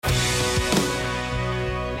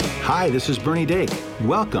Hi, this is Bernie Dake.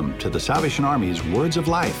 Welcome to the Salvation Army's Words of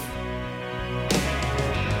Life.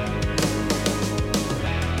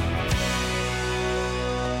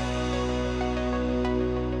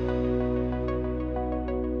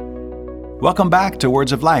 Welcome back to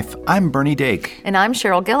Words of Life. I'm Bernie Dake. And I'm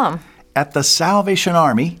Cheryl Gillum. At the Salvation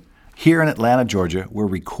Army, here in Atlanta, Georgia, we're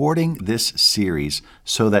recording this series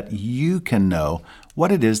so that you can know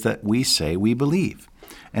what it is that we say we believe.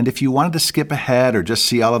 And if you wanted to skip ahead or just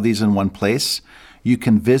see all of these in one place, you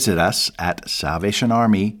can visit us at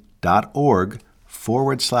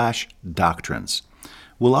salvationarmy.org/doctrines.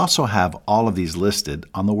 We'll also have all of these listed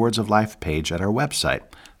on the Words of Life page at our website,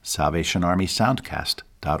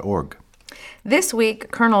 salvationarmysoundcast.org. This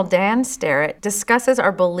week, Colonel Dan Sterrett discusses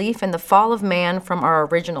our belief in the fall of man from our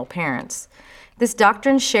original parents. This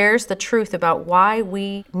doctrine shares the truth about why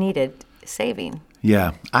we needed saving.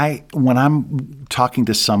 Yeah, when I'm talking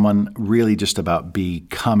to someone really just about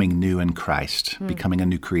becoming new in Christ, becoming a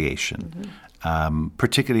new creation,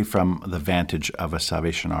 particularly from the vantage of a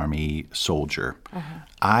Salvation Army soldier,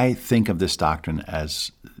 I think of this doctrine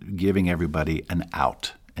as giving everybody an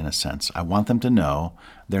out, in a sense. I want them to know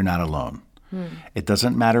they're not alone. It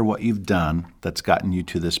doesn't matter what you've done that's gotten you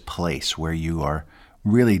to this place where you are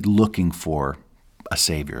really looking for a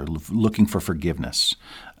Savior, looking for forgiveness.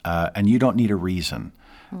 And you don't need a reason.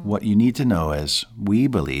 What you need to know is we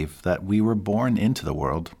believe that we were born into the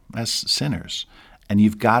world as sinners. And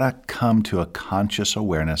you've got to come to a conscious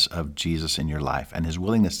awareness of Jesus in your life and his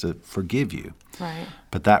willingness to forgive you. Right.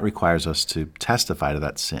 But that requires us to testify to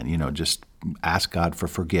that sin, just ask God for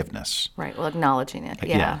forgiveness. Right, well, acknowledging it.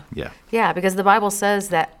 Yeah. Yeah, because the Bible says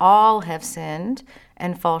that all have sinned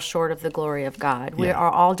and fall short of the glory of God. We are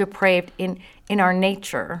all depraved in our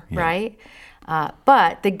nature, right?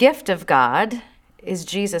 But the gift of God is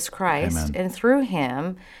Jesus Christ. Amen. And through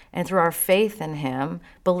him and through our faith in him,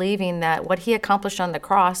 believing that what he accomplished on the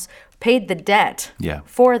cross paid the debt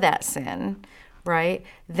for that sin, right?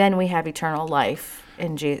 Then we have eternal life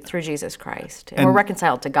through Jesus Christ. And we're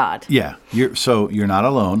reconciled to God. Yeah. So you're not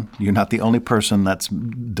alone. You're not the only person that's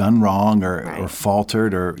done wrong or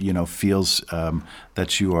faltered or, feels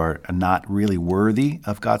that you are not really worthy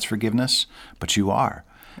of God's forgiveness, but you are.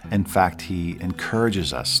 In fact, he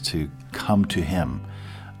encourages us to come to him.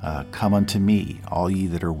 Come unto me, all ye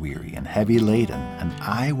that are weary and heavy laden, and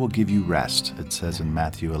I will give you rest, it says in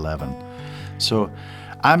Matthew 11. So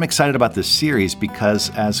I'm excited about this series because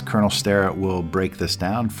as Colonel Sterrett will break this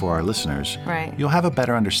down for our listeners, you'll have a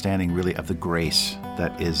better understanding really of the grace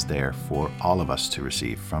that is there for all of us to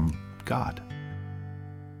receive from God.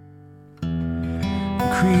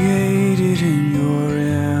 Created in your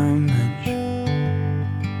image,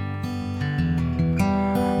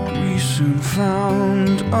 we soon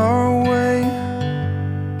found our way.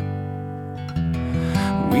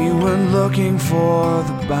 We were looking for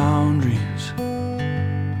the boundaries.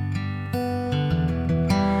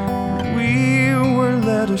 We were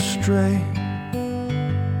led astray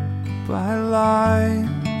by lies.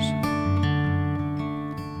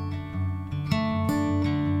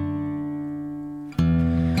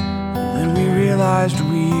 Then we realized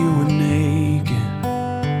we were naked,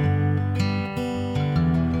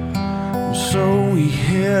 and so we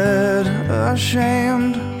hid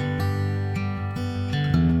ashamed.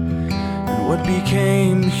 And what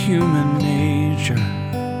became human nature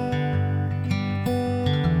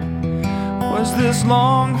was this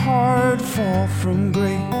long, hard fall from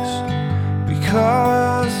grace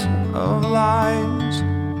because of lies.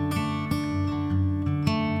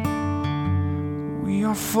 We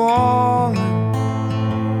are fallen,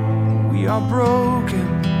 we are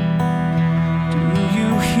broken. Do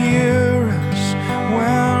you hear us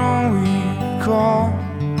when we call?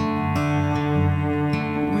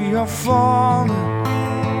 We are fallen,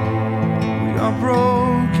 we are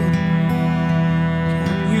broken.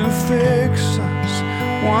 You fix us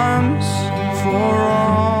once for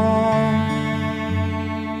all.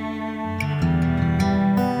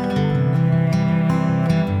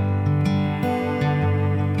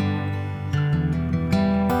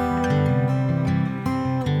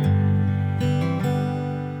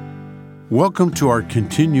 Welcome to our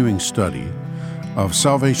continuing study of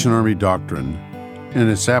Salvation Army doctrine and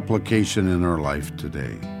its application in our life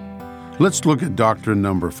today. Let's look at doctrine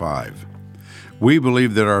number 5. We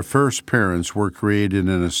believe that our first parents were created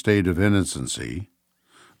in a state of innocency,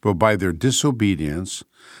 but by their disobedience,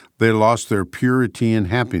 they lost their purity and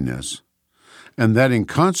happiness, and that in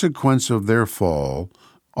consequence of their fall,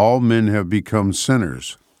 all men have become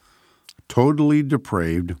sinners, totally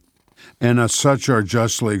depraved, and as such are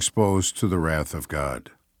justly exposed to the wrath of God.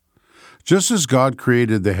 Just as God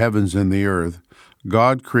created the heavens and the earth,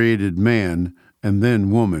 God created man and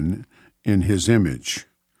then woman in his image.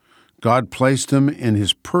 God placed them in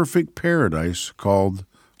his perfect paradise called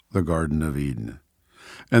the Garden of Eden,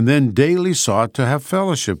 and then daily sought to have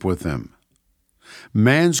fellowship with them.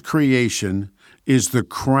 Man's creation is the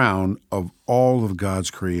crown of all of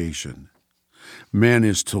God's creation. Man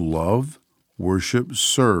is to love, worship,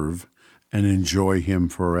 serve, and enjoy him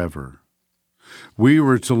forever. We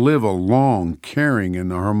were to live a long, caring,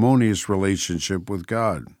 and harmonious relationship with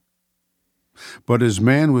God. But as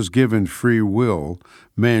man was given free will,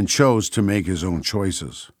 man chose to make his own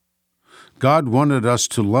choices. God wanted us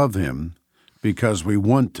to love him because we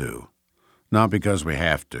want to, not because we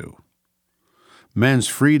have to. Man's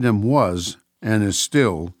freedom was, and is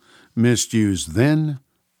still, misused then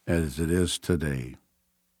as it is today.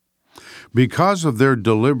 Because of their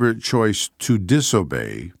deliberate choice to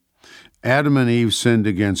disobey, Adam and Eve sinned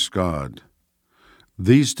against God.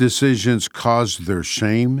 These decisions caused their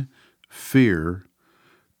shame, fear,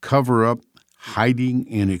 cover-up, hiding,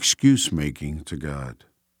 and excuse-making to God.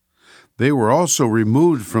 They were also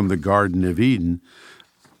removed from the Garden of Eden,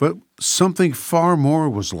 but something far more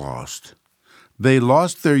was lost. They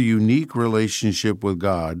lost their unique relationship with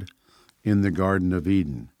God in the Garden of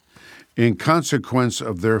Eden. In consequence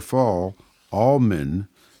of their fall, all men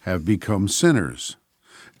have become sinners.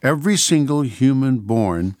 Every single human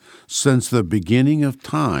born since the beginning of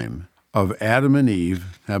time of Adam and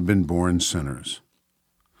Eve have been born sinners.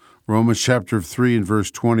 Romans chapter 3 and verse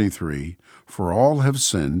 23, for all have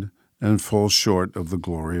sinned and fall short of the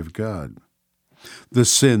glory of God. The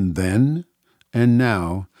sin then and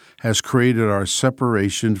now has created our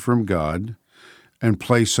separation from God and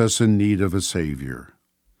placed us in need of a Savior.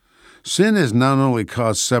 Sin has not only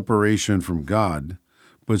caused separation from God,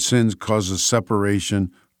 but sin causes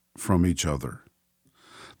separation from each other.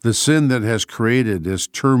 The sin that has created this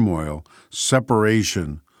turmoil,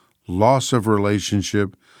 separation, loss of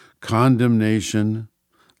relationship, condemnation,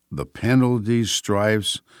 the penalties,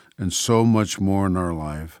 strifes, and so much more in our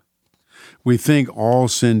life. We think all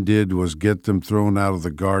sin did was get them thrown out of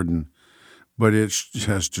the garden, but it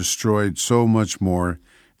has destroyed so much more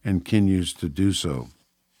and continues to do so.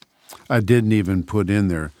 I didn't even put in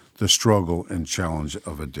there the struggle and challenge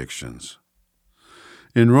of addictions.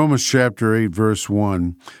 In Romans chapter 8, verse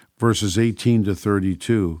 1, verses 18 to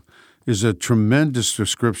 32, is a tremendous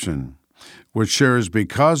description which shares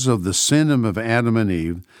because of the sin of Adam and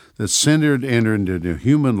Eve, that sin had entered into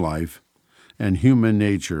human life and human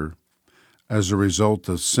nature as a result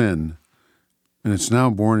of sin, and it's now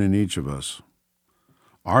born in each of us.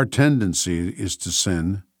 Our tendency is to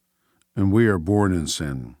sin, and we are born in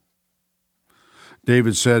sin.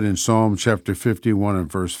 David said in Psalm chapter 51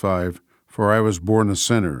 and verse 5, for I was born a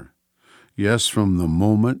sinner, yes, from the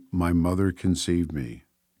moment my mother conceived me.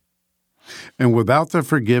 And without the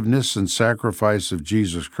forgiveness and sacrifice of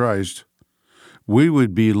Jesus Christ, we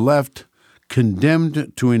would be left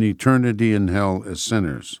condemned to an eternity in hell as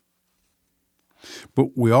sinners.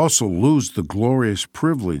 But we also lose the glorious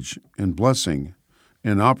privilege and blessing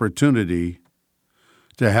and opportunity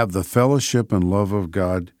to have the fellowship and love of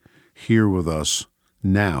God here with us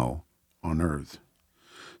now on earth.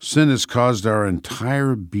 Sin has caused our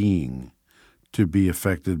entire being to be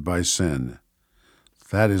affected by sin.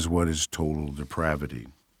 That is what is total depravity.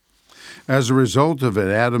 As a result of it,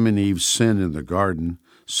 Adam and Eve's sin in the garden,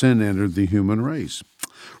 sin entered the human race.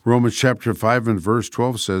 Romans chapter 5 and verse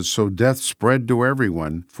 12 says, so death spread to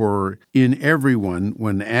everyone, for in everyone,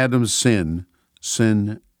 when Adam sinned,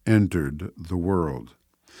 sin entered the world.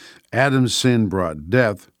 Adam's sin brought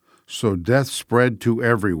death, so death spread to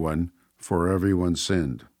everyone, for everyone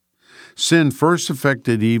sinned. Sin first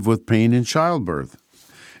affected Eve with pain in childbirth,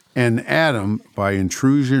 and Adam by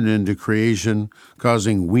intrusion into creation,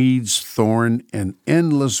 causing weeds, thorn, and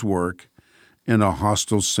endless work in a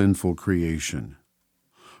hostile, sinful creation.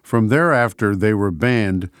 From thereafter they were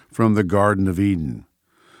banned from the Garden of Eden.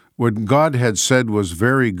 What God had said was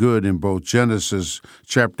very good in both Genesis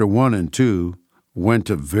chapter 1 and 2 went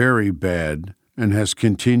to very bad and has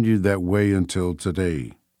continued that way until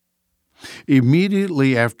today.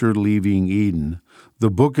 Immediately after leaving Eden,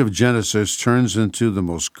 the book of Genesis turns into the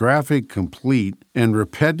most graphic, complete, and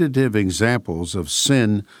repetitive examples of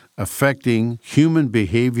sin affecting human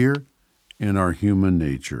behavior and our human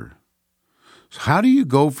nature. How do you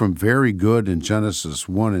go from very good in Genesis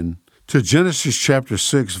 1 to Genesis chapter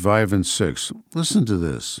 6, 5, and 6? Listen to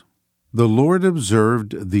this. The Lord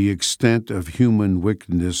observed the extent of human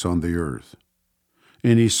wickedness on the earth,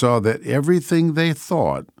 and he saw that everything they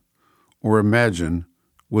thought or imagined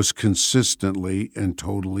was consistently and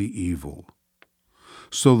totally evil.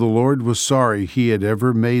 So the Lord was sorry he had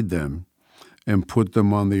ever made them, and put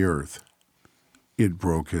them on the earth. It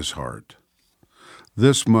broke his heart.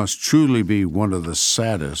 This must truly be one of the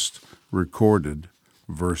saddest recorded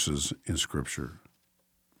verses in Scripture.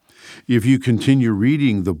 If you continue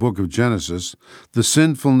reading the book of Genesis, the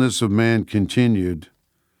sinfulness of man continued,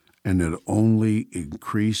 and it only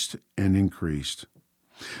increased and increased.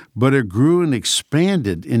 But it grew and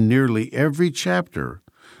expanded in nearly every chapter,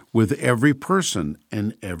 with every person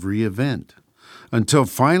and every event, until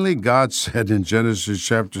finally God said in Genesis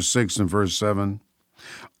chapter 6 and verse 7,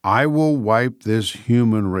 "I will wipe this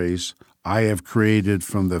human race I have created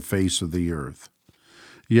from the face of the earth.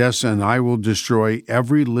 Yes, and I will destroy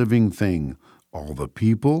every living thing, all the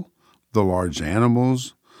people, the large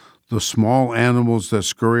animals, the small animals that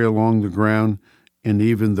scurry along the ground, and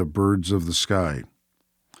even the birds of the sky."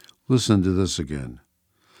 Listen to this again.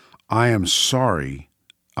 "I am sorry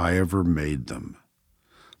I ever made them."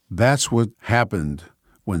 That's what happened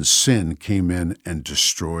when sin came in and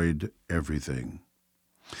destroyed everything.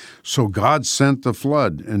 So God sent the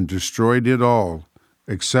flood and destroyed it all,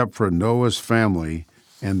 except for Noah's family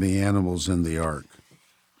and the animals in the ark.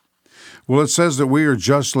 Well, it says that we are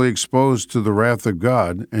justly exposed to the wrath of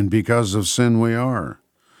God, and because of sin we are.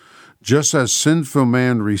 Just as sinful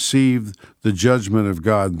man received the judgment of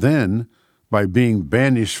God then, by being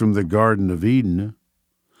banished from the Garden of Eden,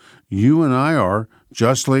 you and I are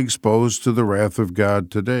justly exposed to the wrath of God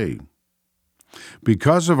today.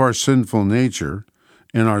 Because of our sinful nature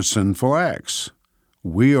and our sinful acts,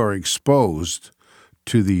 we are exposed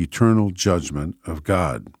to the eternal judgment of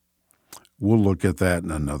God. We'll look at that in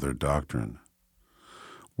another doctrine.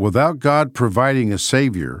 Without God providing a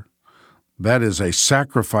Savior, that is a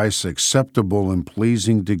sacrifice acceptable and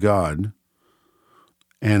pleasing to God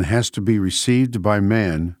and has to be received by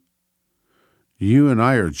man, you and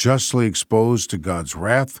I are justly exposed to God's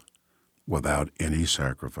wrath without any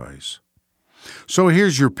sacrifice. So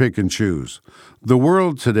here's your pick and choose. The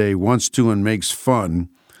world today wants to and makes fun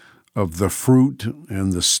of the fruit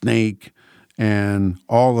and the snake and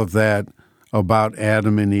all of that about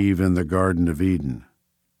Adam and Eve in the Garden of Eden.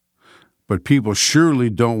 But people surely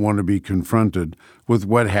don't want to be confronted with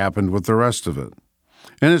what happened with the rest of it.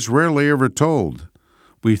 And it's rarely ever told.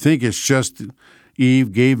 We think it's just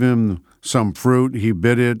Eve gave him some fruit, he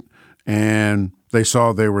bit it, and they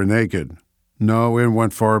saw they were naked. No, it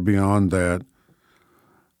went far beyond that.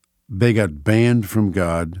 They got banned from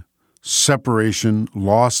God, separation,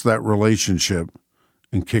 lost that relationship,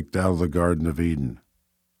 and kicked out of the Garden of Eden.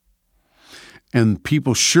 And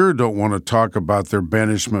people sure don't want to talk about their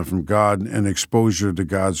banishment from God and exposure to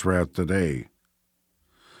God's wrath today.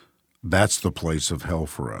 That's the place of hell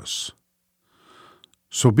for us.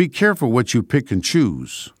 So be careful what you pick and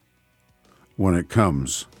choose when it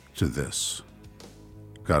comes to this.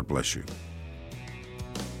 God bless you.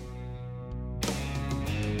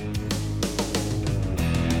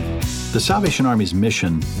 The Salvation Army's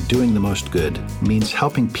mission, doing the most good, means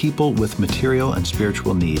helping people with material and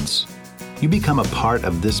spiritual needs. You become a part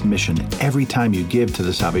of this mission every time you give to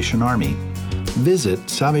the Salvation Army. Visit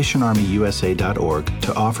salvationarmyusa.org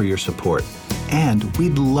to offer your support, and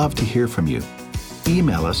we'd love to hear from you.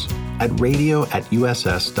 Email us at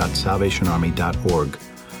radio@uss.salvationarmy.org.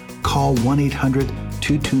 Call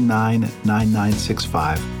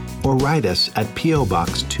 1-800-229-9965 or write us at P.O.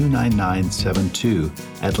 Box 29972,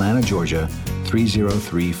 Atlanta, Georgia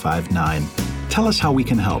 30359. Tell us how we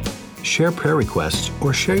can help. Share prayer requests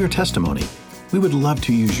or share your testimony. We would love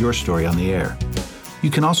to use your story on the air.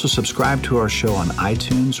 You can also subscribe to our show on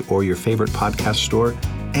iTunes or your favorite podcast store,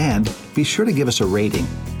 and be sure to give us a rating.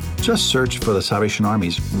 Just search for the Salvation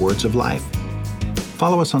Army's Words of Life.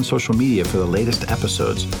 Follow us on social media for the latest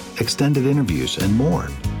episodes, extended interviews, and more.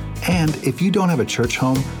 And if you don't have a church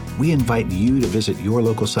home, we invite you to visit your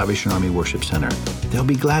local Salvation Army Worship Center. They'll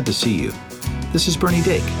be glad to see you. This is Bernie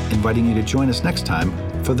Dake, inviting you to join us next time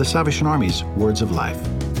for the Salvation Army's Words of Life.